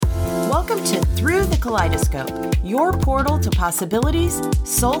Kaleidoscope, your portal to possibilities,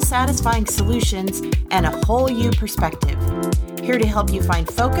 soul-satisfying solutions, and a whole you perspective. Here to help you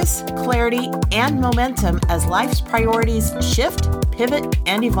find focus, clarity, and momentum as life's priorities shift, pivot,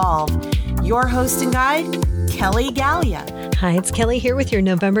 and evolve. Your host and guide, Kelly Gallia. Hi, it's Kelly here with your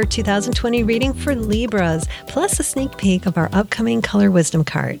November 2020 reading for Libras, plus a sneak peek of our upcoming Color Wisdom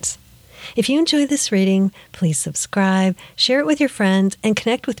cards. If you enjoy this reading, please subscribe, share it with your friends, and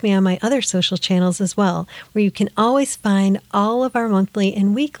connect with me on my other social channels as well, where you can always find all of our monthly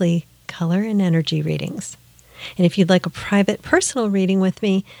and weekly color and energy readings. And if you'd like a private personal reading with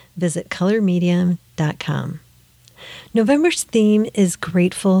me, visit colormedium.com. November's theme is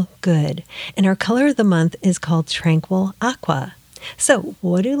Grateful Good, and our color of the month is called Tranquil Aqua. So,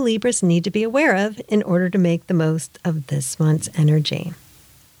 what do Libras need to be aware of in order to make the most of this month's energy?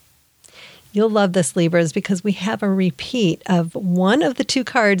 You'll love this, Libras, because we have a repeat of one of the two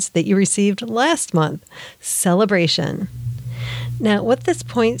cards that you received last month, Celebration. Now, what this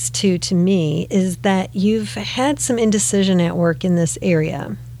points to me is that you've had some indecision at work in this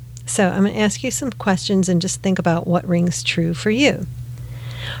area. So I'm going to ask you some questions and just think about what rings true for you.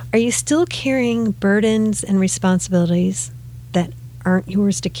 Are you still carrying burdens and responsibilities that aren't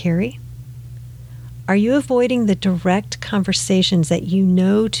yours to carry? Are you avoiding the direct conversations that you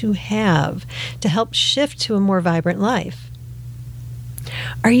know to have to help shift to a more vibrant life?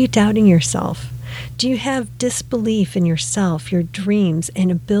 Are you doubting yourself? Do you have disbelief in yourself, your dreams,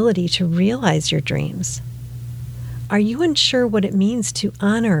 and ability to realize your dreams? Are you unsure what it means to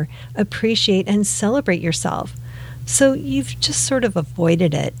honor, appreciate, and celebrate yourself? So you've just sort of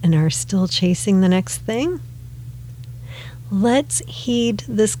avoided it and are still chasing the next thing? Let's heed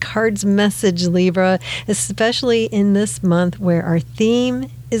this card's message, Libra, especially in this month where our theme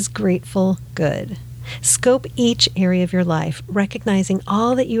is Grateful Good. Scope each area of your life, recognizing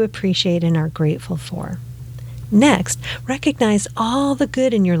all that you appreciate and are grateful for. Next, recognize all the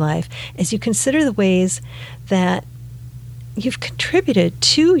good in your life as you consider the ways that you've contributed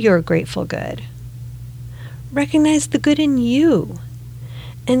to your grateful good. Recognize the good in you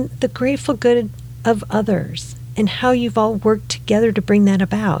and the grateful good of others, and how you've all worked together to bring that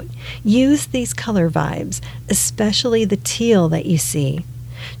about. Use these color vibes, especially the teal that you see,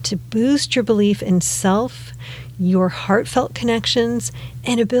 to boost your belief in self, your heartfelt connections,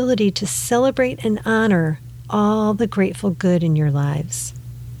 and ability to celebrate and honor all the grateful good in your lives.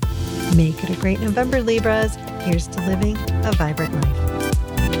 Make it a great November, Libras. Here's to living a vibrant life.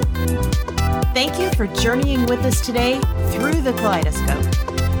 Thank you for journeying with us today through the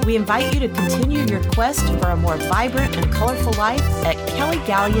Kaleidoscope. We invite you to continue your quest for a more vibrant and colorful life at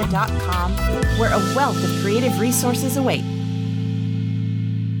kellygallia.com, where a wealth of creative resources await.